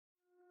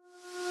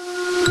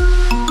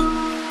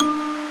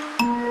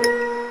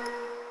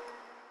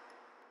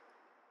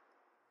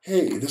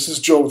Hey, this is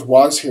Joel with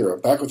WaaS here,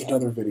 back with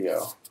another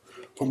video.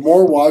 For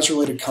more WaaS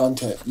related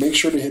content, make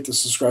sure to hit the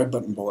subscribe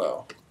button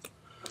below.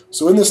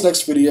 So in this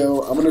next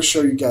video, I'm going to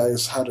show you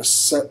guys how to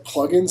set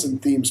plugins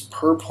and themes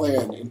per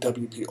plan in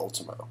WP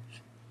Ultimo.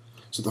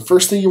 So the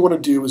first thing you want to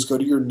do is go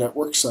to your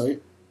network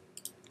site,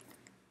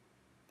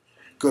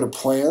 go to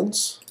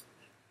Plans,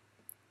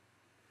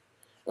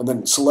 and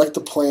then select the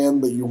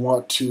plan that you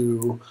want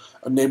to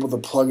enable the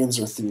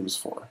plugins or themes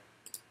for.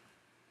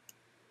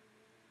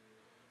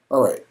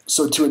 Alright,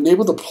 so to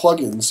enable the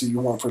plugins that you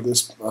want for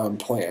this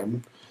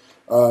plan,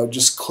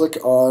 just click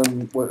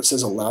on where it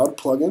says Allowed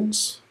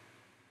Plugins,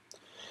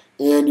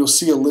 and you'll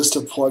see a list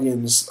of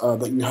plugins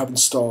that you have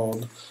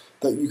installed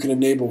that you can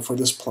enable for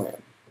this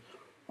plan.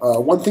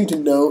 One thing to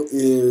note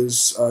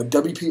is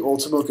WP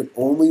Ultimo can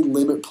only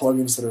limit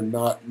plugins that are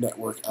not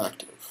network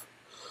active.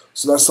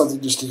 So that's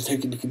something just to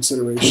take into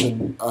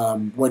consideration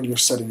when you're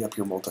setting up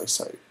your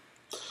multi-site.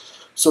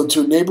 So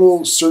to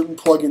enable certain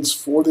plugins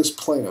for this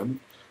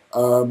plan,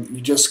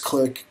 you just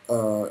click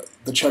the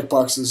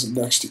checkboxes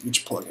next to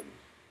each plugin.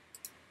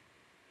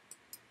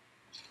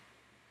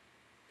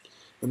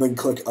 And then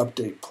click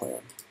Update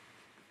Plan.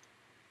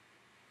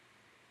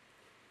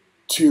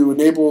 To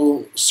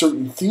enable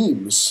certain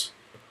themes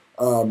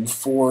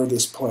for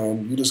this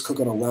plan, you just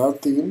click on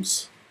Allowed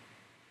Themes,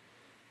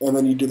 and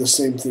then you do the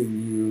same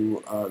thing.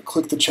 You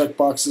click the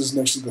checkboxes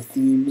next to the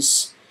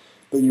themes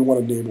that you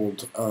want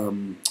enabled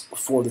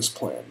for this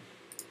plan.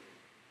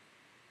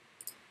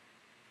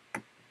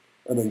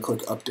 And then click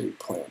Update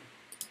Plan.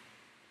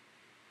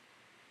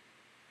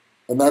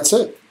 And that's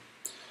it.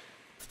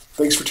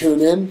 Thanks for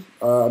tuning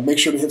in. Make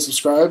sure to hit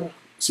subscribe.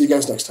 See you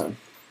guys next time.